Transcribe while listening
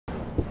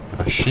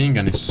machine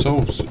gun is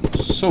so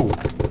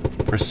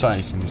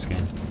precise in this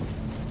game.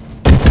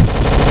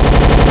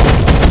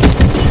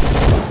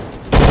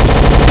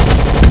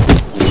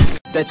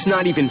 That's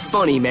not even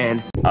funny,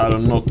 man. I do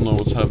not know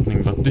what's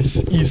happening, but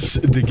this is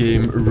the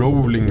game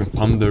Rolling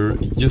Thunder.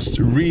 Just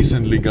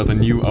recently got a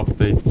new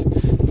update.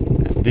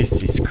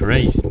 This is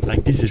crazy.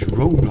 Like, this is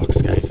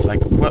Roblox, guys.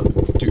 Like, what?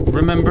 Do you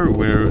remember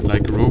where,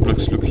 like,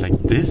 Roblox looks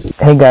like this?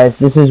 Hey guys,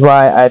 this is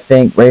why I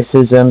think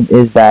racism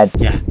is bad.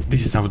 Yeah,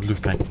 this is how it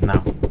looks like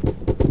now.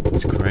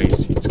 It's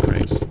crazy, it's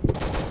crazy.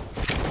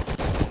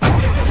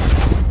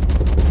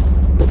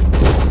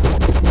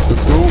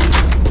 Let's go.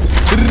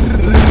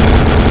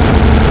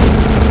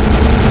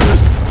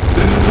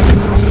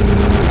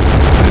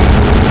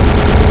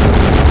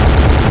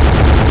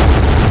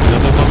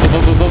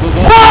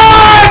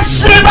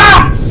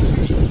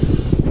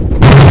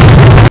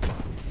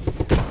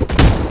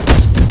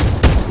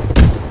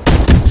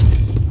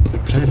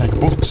 Play like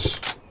bots.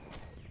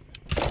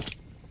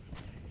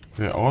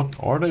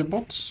 Are they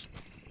bots?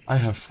 I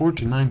have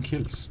 49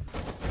 kills.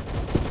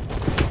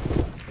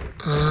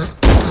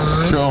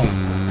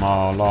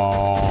 Shomala.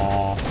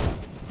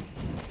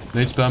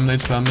 Nade spam,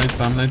 nade spam, nade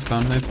spam, nade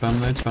spam, nade spam,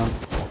 nade spam.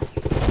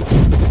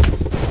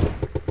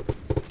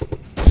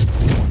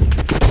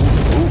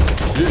 Oh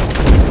shit.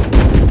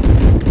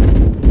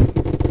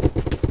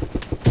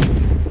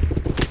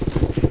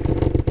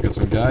 Got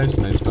some guys,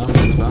 nade spam,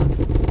 nade spam.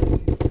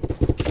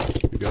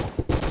 We go.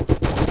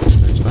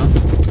 Nade spam,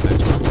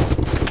 nade spam.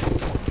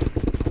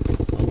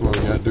 Oh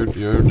yeah, dude,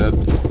 you're dead.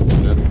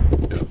 You're dead.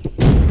 Yeah.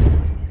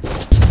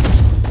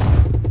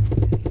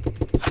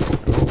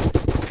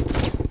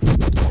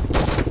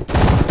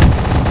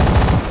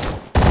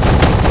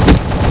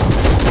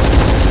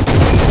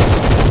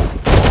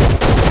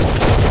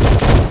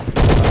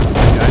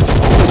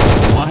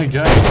 My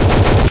guys.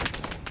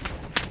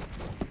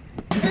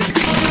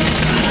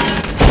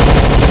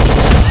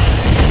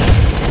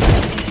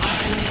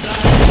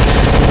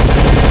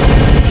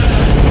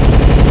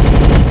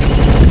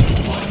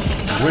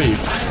 Wait.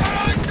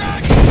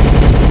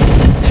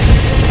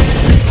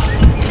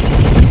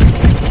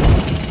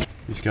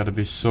 He's gotta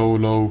be so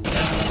low.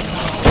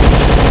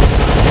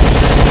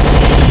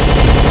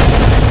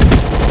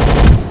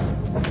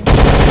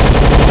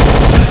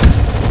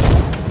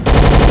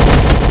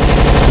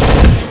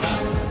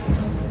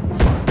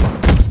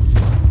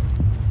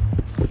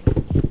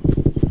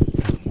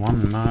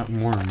 One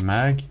more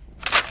mag.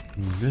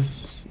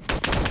 This.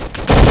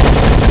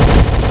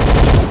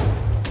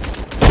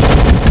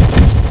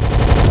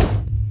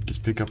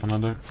 Just pick up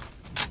another.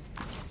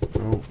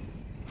 Go.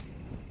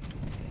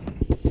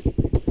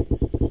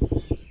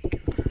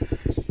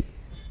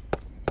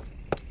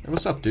 Hey,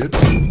 what's up, dude?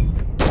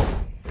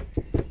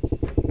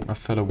 Our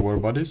fellow war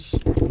buddies.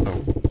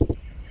 Oh.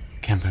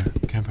 Camper,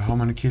 how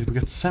many kills? We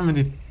got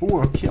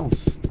 74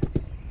 kills.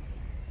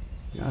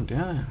 God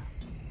damn.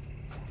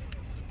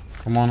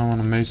 Come on, I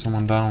wanna mace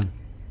someone down.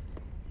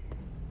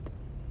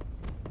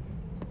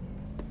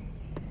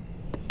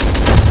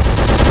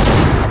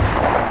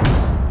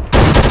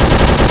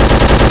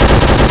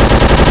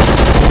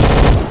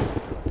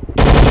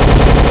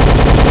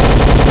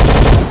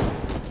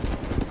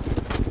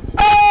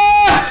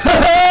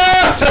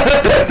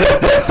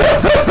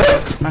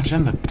 Match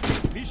ended.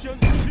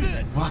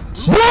 What?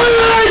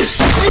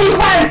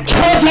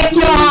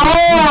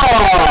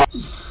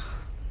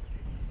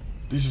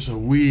 This is a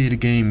weird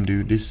game,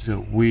 dude. This is a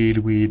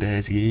weird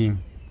ass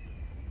game.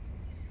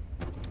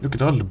 Look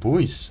at all the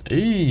boys.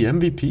 Hey,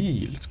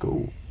 MVP. Let's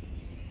go.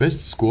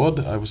 Best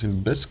squad. I was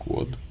in best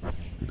squad.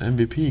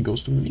 MVP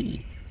goes to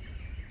me.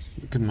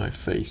 Look at my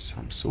face.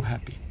 I'm so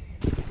happy.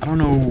 I don't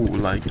know,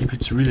 like, if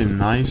it's really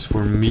nice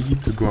for me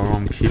to go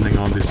around killing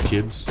all these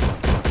kids.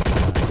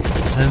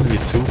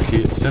 72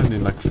 kills,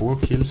 4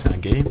 kills in a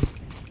game.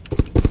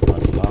 I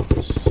love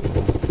it. So.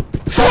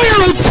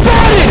 Fire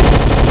spotted!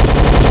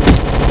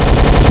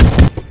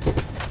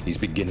 He's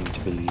beginning to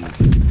believe.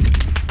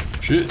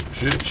 Shit.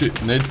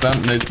 Nade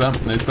spam, nade spam,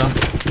 nade spam.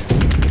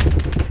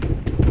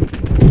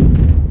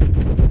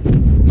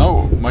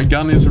 No, my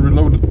gun is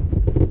reloaded.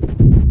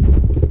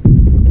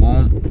 Come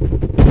on.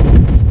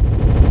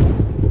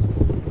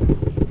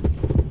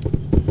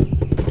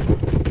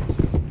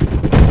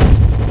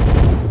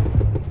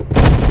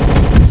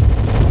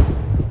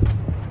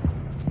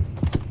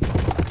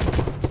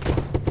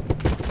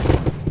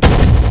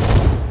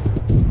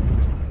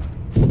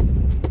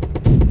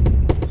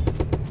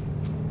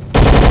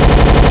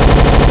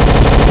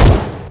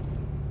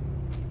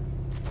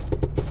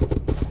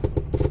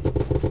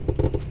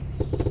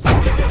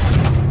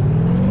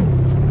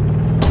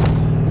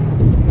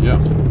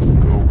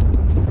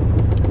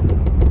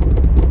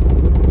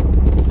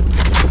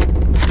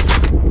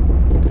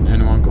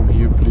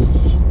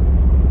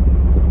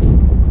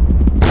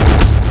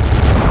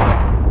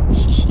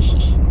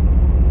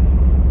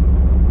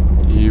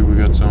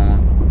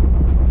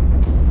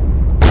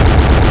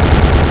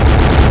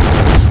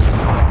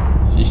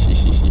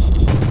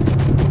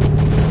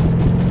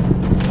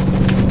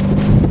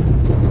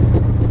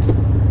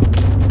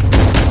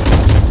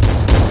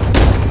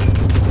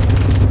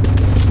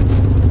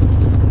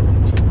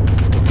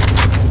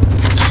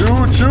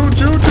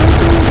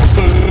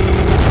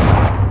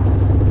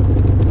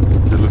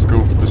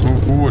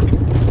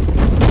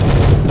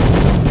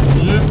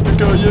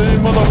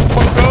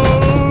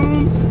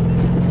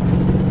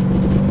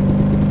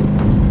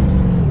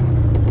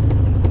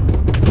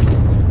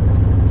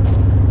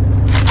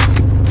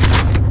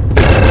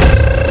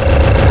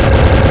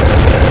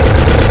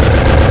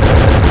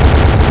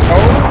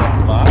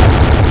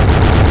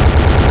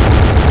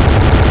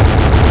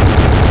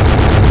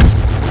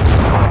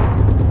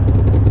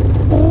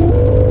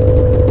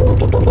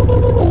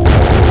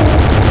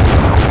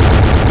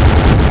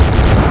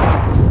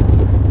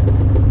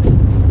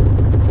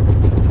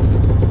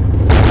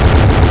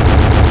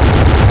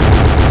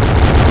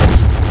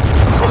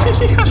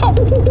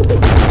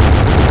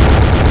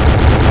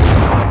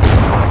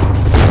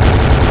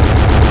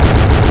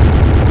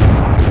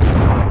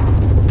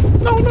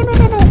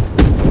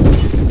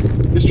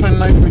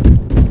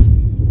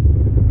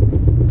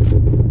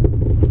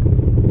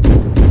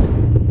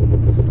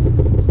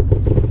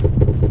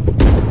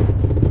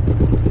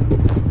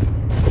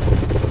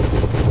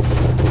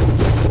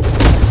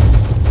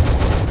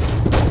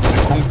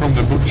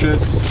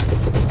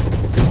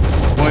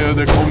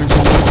 fire, they're coming so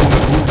much from the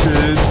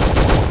bushes.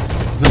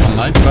 Is that a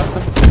night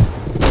battle?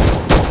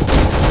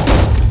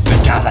 They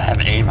gotta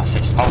have aim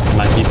assist. How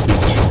can I hit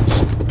these shots?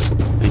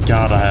 They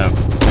gotta have.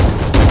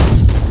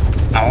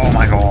 Oh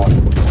my god.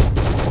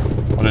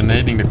 Are they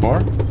nading the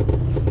car?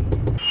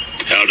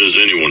 How does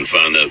anyone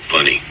find that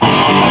funny?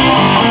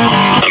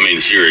 I mean,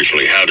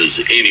 seriously, how does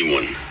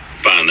anyone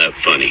find that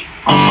funny?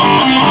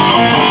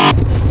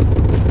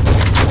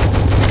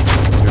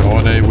 Where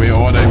are they? Where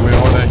are they? Where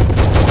are they?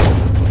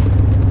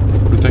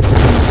 Protect me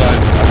from the side.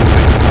 I will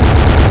take it.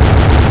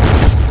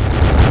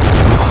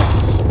 Yes.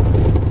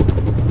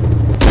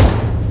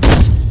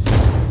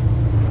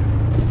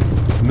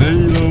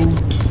 Nail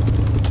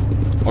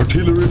out.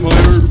 Artillery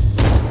fire.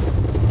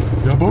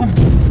 Yeah, boom.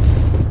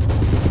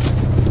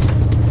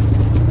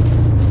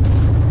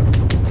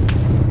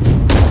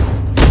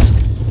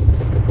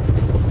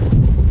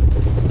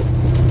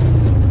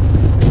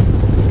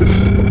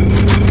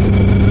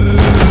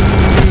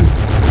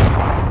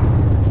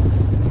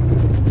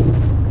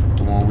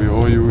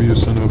 You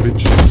son of a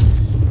bitch.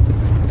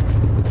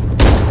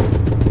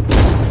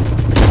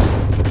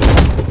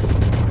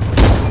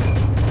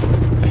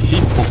 The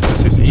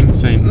hitboxes is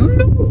insane.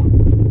 No!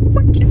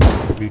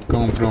 We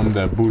come from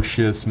the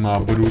bushes, my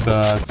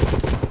brudas.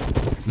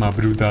 My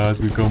brudas,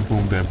 we come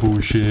from the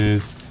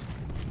bushes.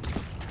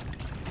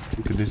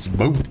 Look at this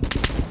boat.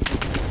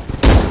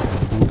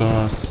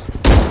 Brudas.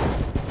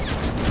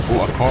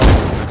 Oh, a car.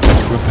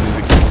 Weapon in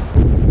the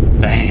game.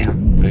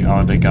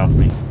 Damn. They got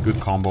me. Good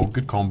combo,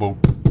 good combo.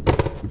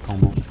 Good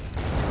combo.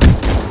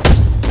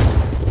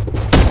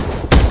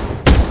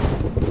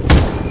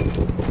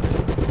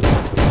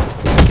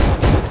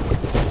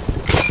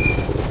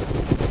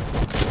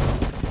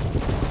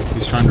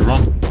 He's trying to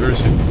run. Where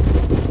is he?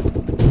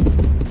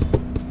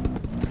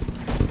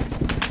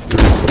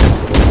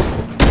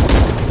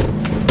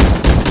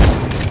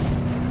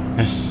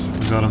 Yes,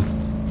 we got him.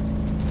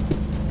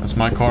 That's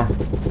my car.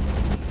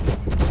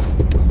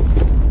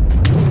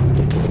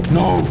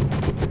 No!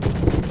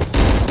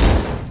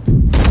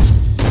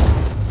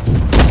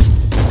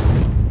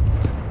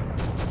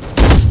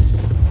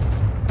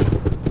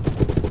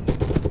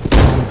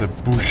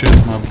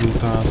 Bushes, my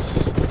brutas.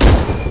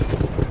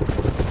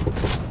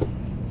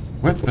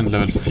 Weapon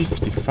level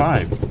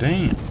 55.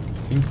 Damn. I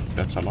think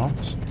that's a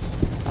lot.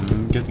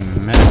 I'm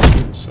getting mad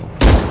kills, so.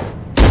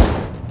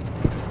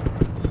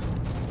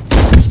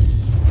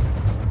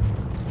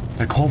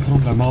 I come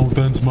from the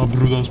mountains, my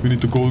brutas. We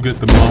need to go get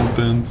the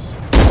mountains.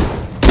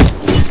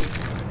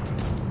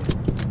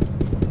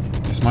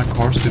 Is my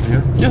car still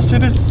here? Yes,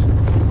 it is.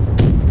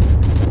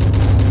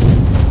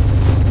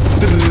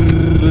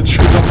 Let's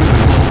shoot up in the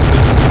mountain.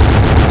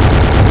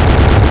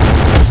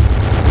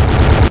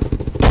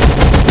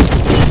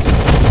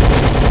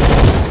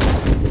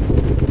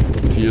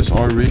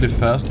 Are really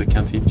fast, they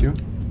can't hit you.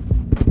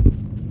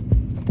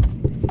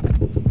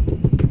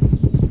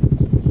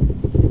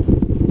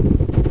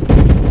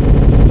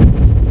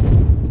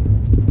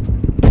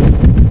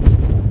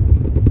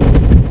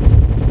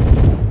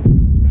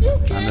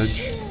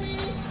 Bandage.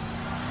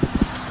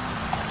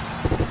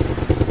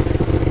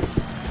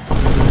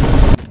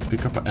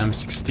 Pick up an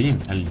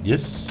M16. Hell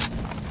yes.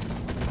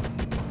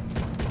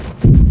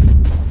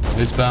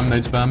 Nade spam,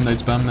 nade spam, nade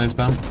spam, nade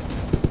spam.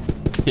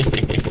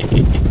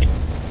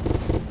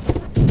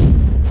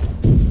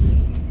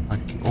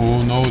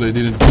 Oh no, they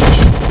didn't reach.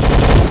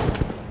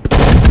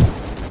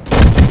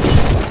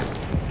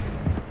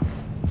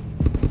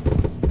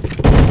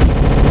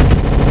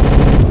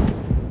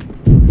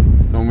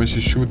 No one is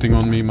shooting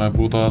on me, my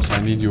Buddhas. I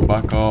need your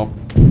backup.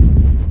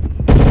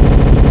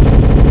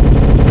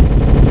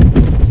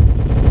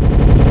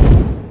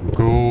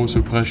 Go,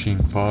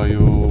 suppressing fire.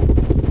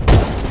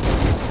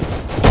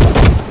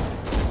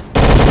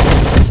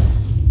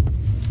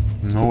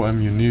 No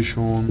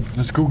ammunition.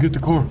 Let's go get the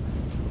car.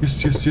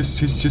 Yes, yes,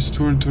 yes, yes, yes,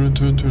 turn. For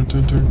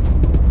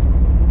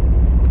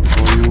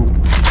you.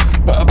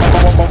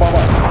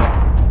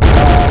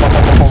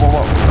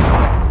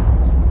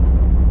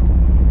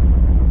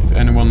 If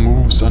anyone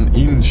moves an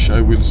inch,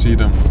 I will see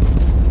them.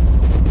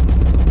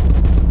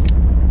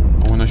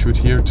 I wanna shoot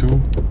here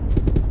too.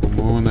 Come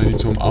on, I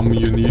need some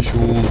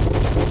ammunition.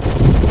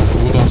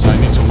 Brothers, I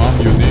need some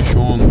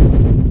ammunition.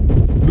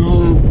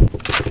 No!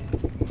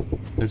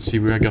 Let's see,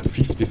 we got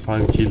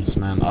 55 kills,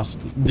 man.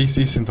 This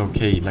isn't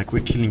okay. Like,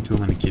 we're killing too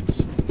many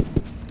kids.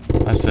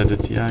 I said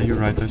it. Yeah, you're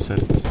right, I said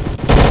it.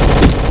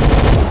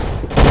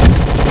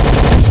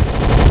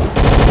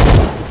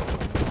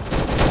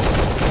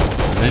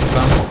 Nade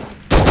spam.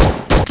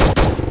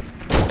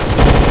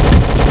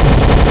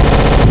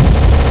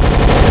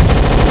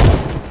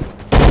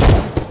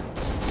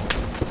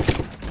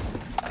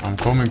 I'm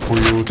coming for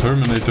you,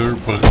 Terminator,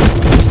 but...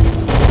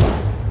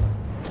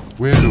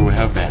 Where do we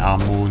have the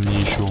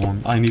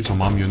ammunition? I need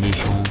some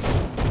ammunition.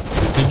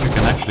 You think you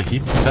can actually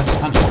hit me? That's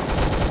funny.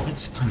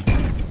 That's funny.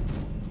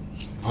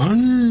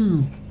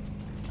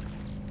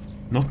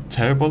 Not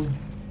terrible.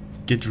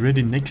 Get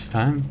ready next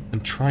time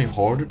and try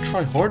harder.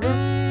 Try harder?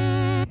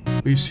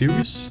 Are you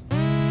serious?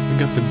 We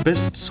got the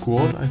best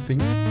squad, I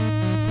think.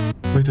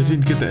 Wait, I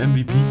didn't get the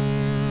MVP.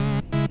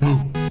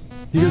 No,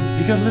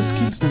 he got less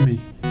kills than me.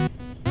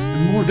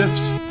 And more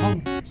deaths.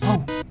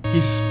 How?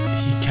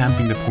 He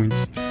camping the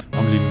points.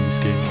 I'm leaving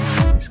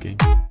this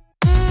game.